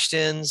asking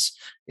questions.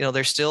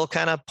 They're still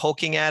kind of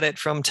poking at it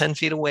from 10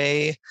 feet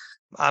away.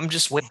 I'm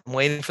just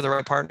waiting for the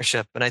right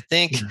partnership. And I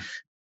think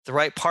the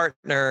right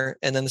partner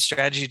and then the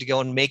strategy to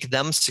go and make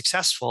them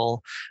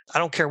successful. I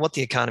don't care what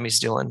the economy's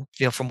doing.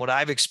 From what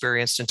I've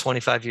experienced in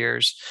 25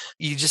 years,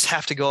 you just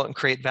have to go out and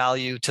create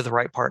value to the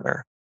right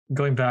partner.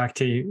 Going back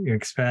to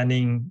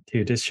expanding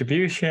to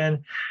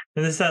distribution,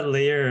 and there's that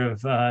layer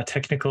of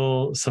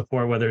technical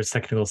support, whether it's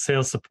technical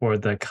sales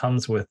support that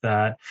comes with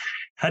that.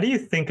 How do you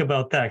think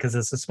about that? Because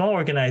as a small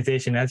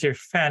organization, as you're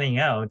fanning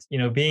out,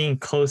 being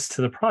close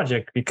to the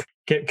project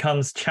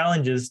becomes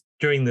challenges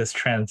during this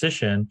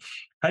transition.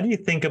 How do you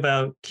think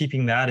about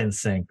keeping that in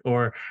sync?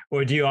 Or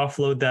do you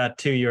offload that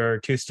to your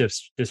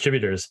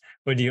distributors,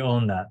 or do you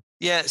own that?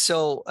 Yeah.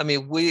 So, I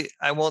mean,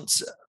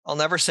 I'll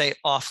never say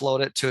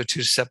offload it to a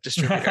two-step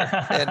distributor.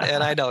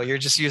 and I know you're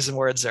just using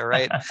words there,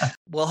 right?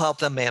 We'll help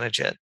them manage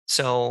it.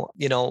 So,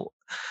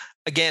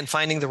 again,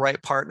 finding the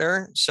right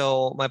partner.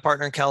 So my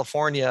partner in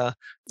California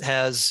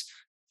has,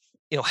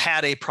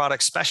 had a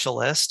product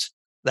specialist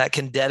that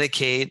can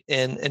dedicate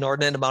an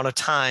inordinate amount of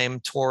time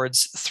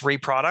towards 3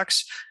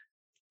 products,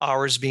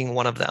 ours being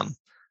one of them.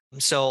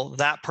 So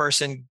that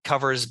person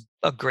covers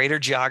a greater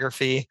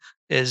geography,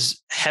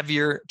 is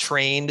heavier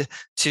trained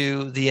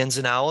to the ins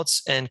and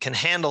outs, and can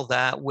handle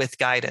that with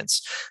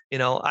guidance.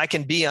 I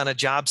can be on a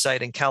job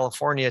site in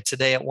California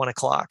today at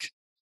 1:00.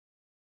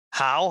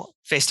 How?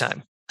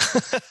 FaceTime.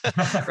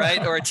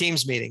 Right? Or a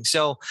Teams meeting.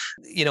 So,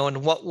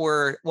 and what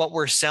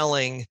we're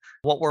selling,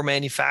 what we're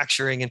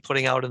manufacturing and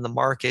putting out in the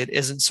market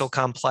isn't so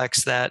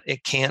complex that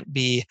it can't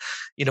be,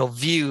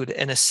 viewed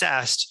and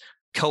assessed,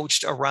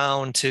 coached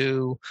around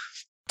to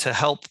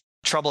help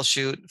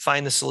troubleshoot,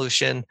 find the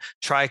solution,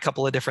 try a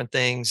couple of different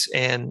things,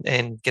 and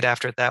get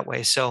after it that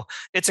way. So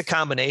it's a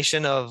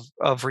combination of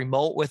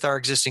remote with our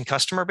existing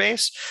customer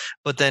base,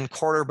 but then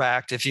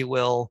quarterbacked, if you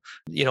will,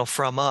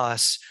 from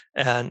us.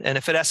 And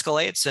if it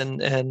escalates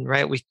and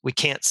right, we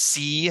can't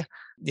see,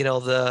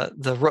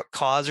 the root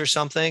cause or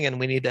something, and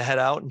we need to head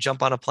out and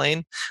jump on a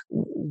plane,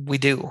 we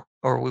do,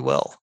 or we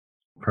will.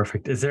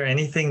 Perfect. Is there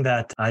anything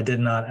that I did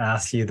not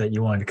ask you that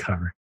you wanted to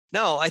cover?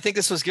 No, I think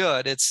this was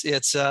good.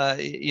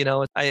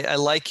 I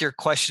like your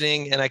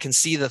questioning, and I can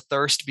see the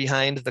thirst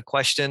behind the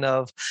question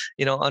of,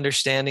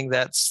 understanding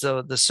that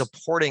the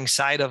supporting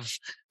side of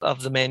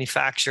the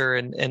manufacturer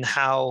and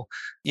how,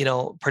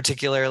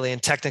 particularly in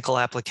technical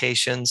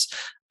applications.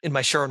 In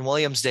my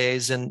Sherwin-Williams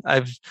days, and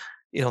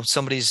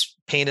somebody's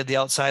painted the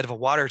outside of a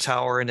water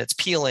tower and it's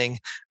peeling,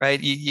 right?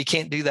 You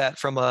can't do that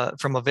from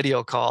a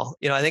video call.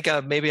 I think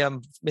maybe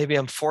I'm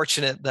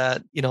fortunate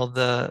that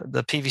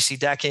the PVC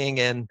decking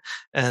and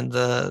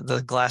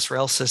the glass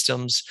rail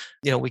systems,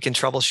 we can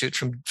troubleshoot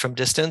from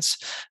distance.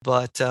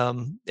 But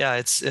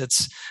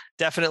it's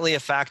definitely a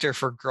factor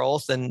for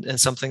growth and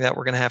something that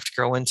we're going to have to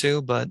grow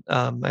into. But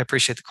I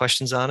appreciate the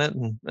questions on it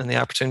and the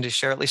opportunity to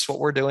share at least what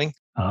we're doing.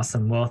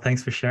 Awesome. Well,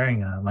 thanks for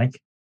sharing, Mike.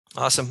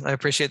 Awesome. I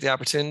appreciate the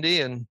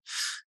opportunity and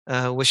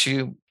wish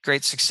you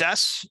great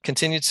success,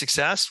 continued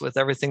success with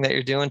everything that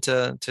you're doing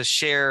to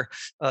share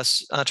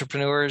us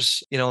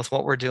entrepreneurs, with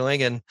what we're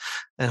doing, and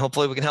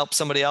hopefully we can help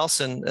somebody else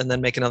and then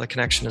make another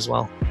connection as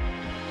well.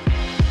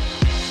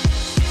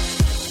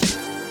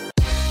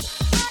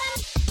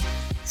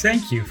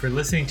 Thank you for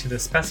listening to the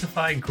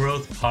Specify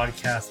Growth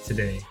podcast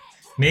today.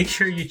 Make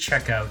sure you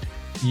check out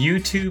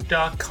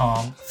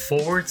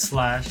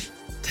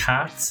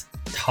youtube.com/Tats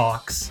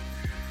Talks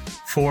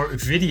for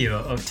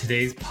video of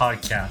today's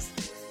podcast.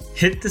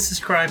 Hit the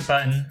subscribe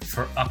button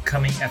for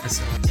upcoming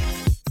episodes.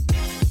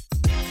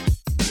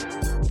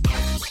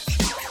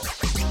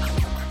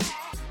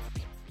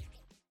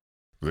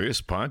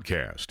 This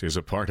podcast is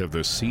a part of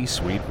the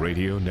C-Suite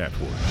Radio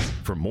Network.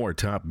 For more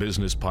top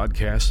business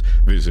podcasts,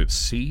 visit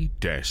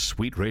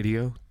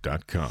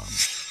c-suiteradio.com.